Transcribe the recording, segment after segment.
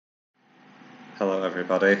Hello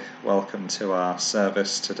everybody, welcome to our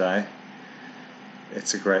service today.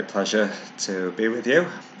 It's a great pleasure to be with you,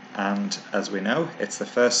 and as we know, it's the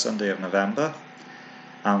first Sunday of November,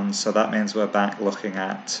 and so that means we're back looking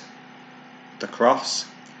at the cross,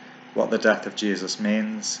 what the death of Jesus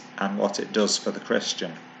means, and what it does for the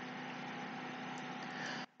Christian.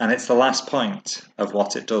 And it's the last point of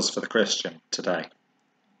what it does for the Christian today.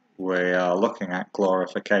 We are looking at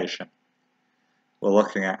glorification. We're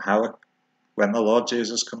looking at how, when the Lord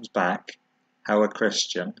Jesus comes back, how a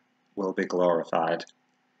Christian will be glorified,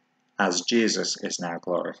 as Jesus is now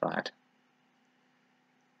glorified.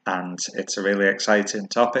 And it's a really exciting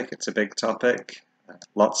topic, it's a big topic,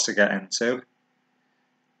 lots to get into.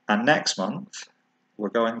 And next month, we're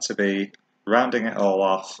going to be rounding it all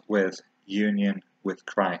off with union with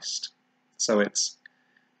Christ. So it's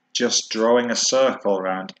just drawing a circle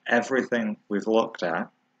around everything we've looked at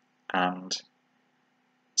and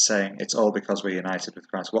saying it's all because we're united with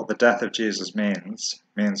Christ. What the death of Jesus means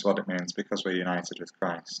what it means because we're united with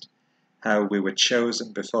Christ. How we were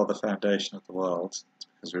chosen before the foundation of the world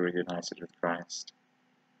because we were united with Christ.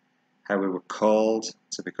 How we were called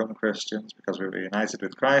to become Christians because we were united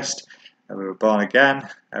with Christ. How we were born again.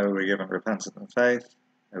 How we were given repentance and faith.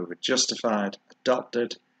 How we were justified,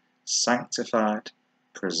 adopted, sanctified,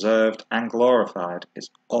 preserved and glorified is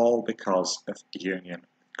all because of union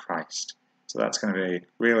with Christ. So that's going to be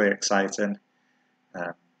really exciting.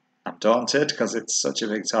 I'm daunted because it's such a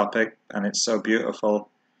big topic and it's so beautiful.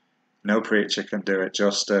 No preacher can do it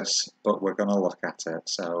justice, but we're going to look at it.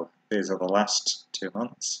 So these are the last 2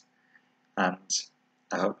 months, and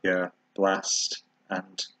I hope you're blessed,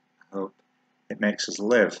 and I hope it makes us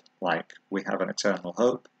live like we have an eternal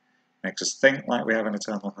hope, makes us think like we have an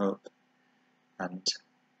eternal hope, and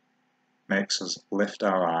makes us lift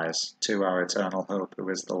our eyes to our eternal hope, who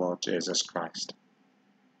is the Lord Jesus Christ.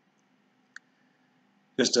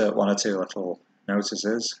 Just one or two little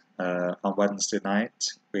notices. On Wednesday night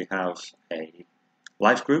we have a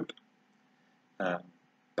life group.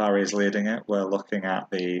 Barry's leading it. We're looking at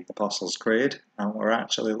the Apostles' Creed, and we're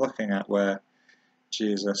actually looking at where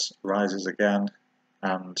Jesus rises again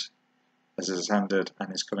and has ascended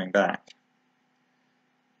and is coming back.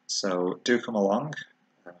 So do come along.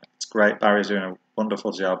 It's great. Barry's doing a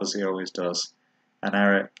wonderful job, as he always does, and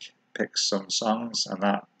Eric picks some songs,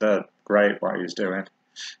 and they're great what he's doing.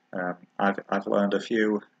 I've learned a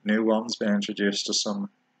few new ones, been introduced to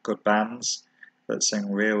some good bands that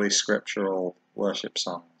sing really scriptural worship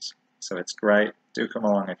songs, so it's great. Do come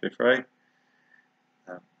along if you're free.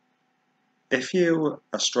 If you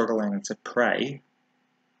are struggling to pray,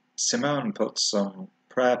 Simone put some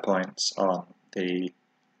prayer points on the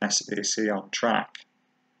SVC on track.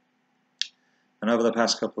 And over the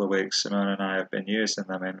past couple of weeks, Simone and I have been using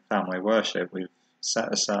them in family worship. We've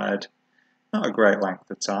set aside not a great length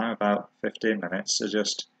of time, about 15 minutes, to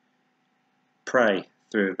just pray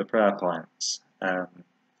through the prayer points.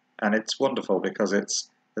 And it's wonderful because there's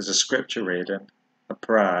a scripture reading, a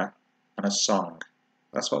prayer, and a song.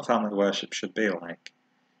 That's what family worship should be like.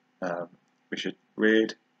 We should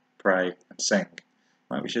read, pray, and sing,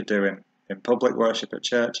 like we should do in public worship at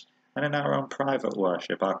church, and in our own private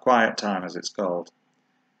worship, our quiet time as it's called.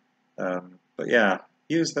 But yeah,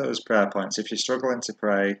 use those prayer points. If you're struggling to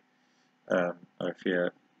pray, or if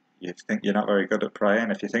you think you're not very good at praying,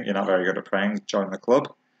 if you think you're not very good at praying, join the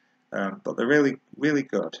club. But they're really, really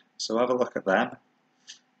good. So have a look at them.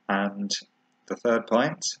 And the third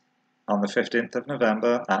point, on the 15th of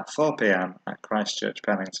November at 4 p.m. at Christchurch,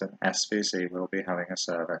 Pennington, SVC, we'll be having a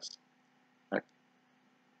service.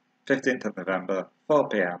 15th of November, 4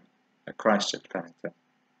 p.m. at Christchurch, Pennington,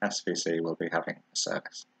 SVC will be having a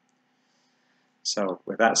service. So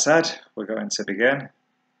with that said, we're going to begin,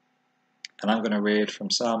 and I'm going to read from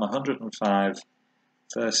Psalm 105,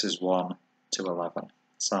 verses 1 to 11.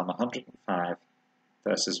 Psalm 105,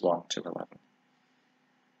 verses 1 to 11.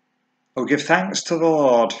 Oh, give thanks to the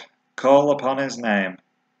Lord, call upon his name,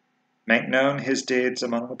 make known his deeds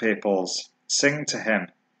among the peoples, sing to him,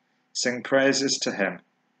 sing praises to him.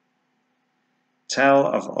 Tell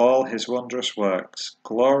of all his wondrous works,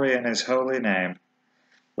 glory in his holy name.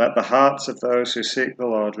 Let the hearts of those who seek the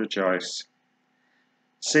Lord rejoice.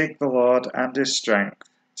 Seek the Lord and his strength,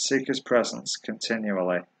 seek his presence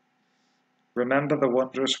continually. Remember the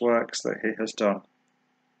wondrous works that he has done,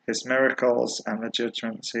 his miracles and the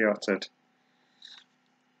judgments he uttered.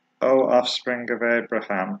 O offspring of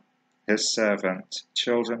Abraham, his servant,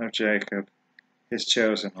 children of Jacob, his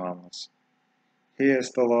chosen ones. He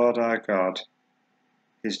is the Lord our God.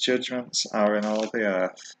 His judgments are in all the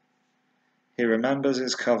earth. He remembers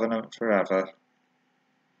his covenant forever,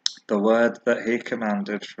 the word that he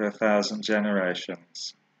commanded for 1,000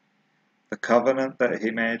 generations, the covenant that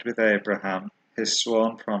he made with Abraham, his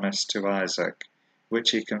sworn promise to Isaac,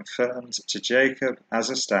 which he confirmed to Jacob as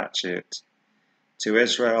a statute, to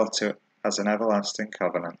Israel as an everlasting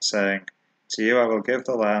covenant, saying, to you I will give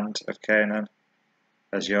the land of Canaan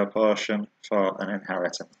as your portion for an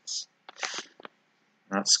inheritance.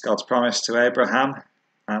 That's God's promise to Abraham,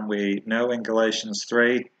 and we know in Galatians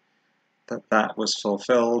 3 that that was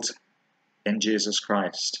fulfilled in Jesus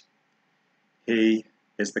Christ. He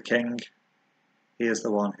is the King. He is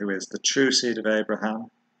the one who is the true seed of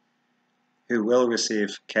Abraham, who will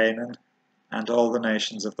receive Canaan and all the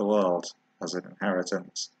nations of the world as an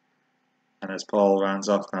inheritance. And as Paul rounds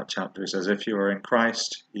off that chapter, he says, if you are in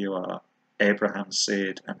Christ, you are Abraham's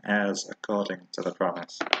seed and heirs according to the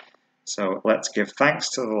promise. So let's give thanks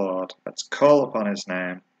to the Lord, let's call upon his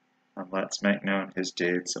name, and let's make known his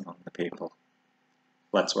deeds among the people.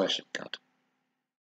 Let's worship God.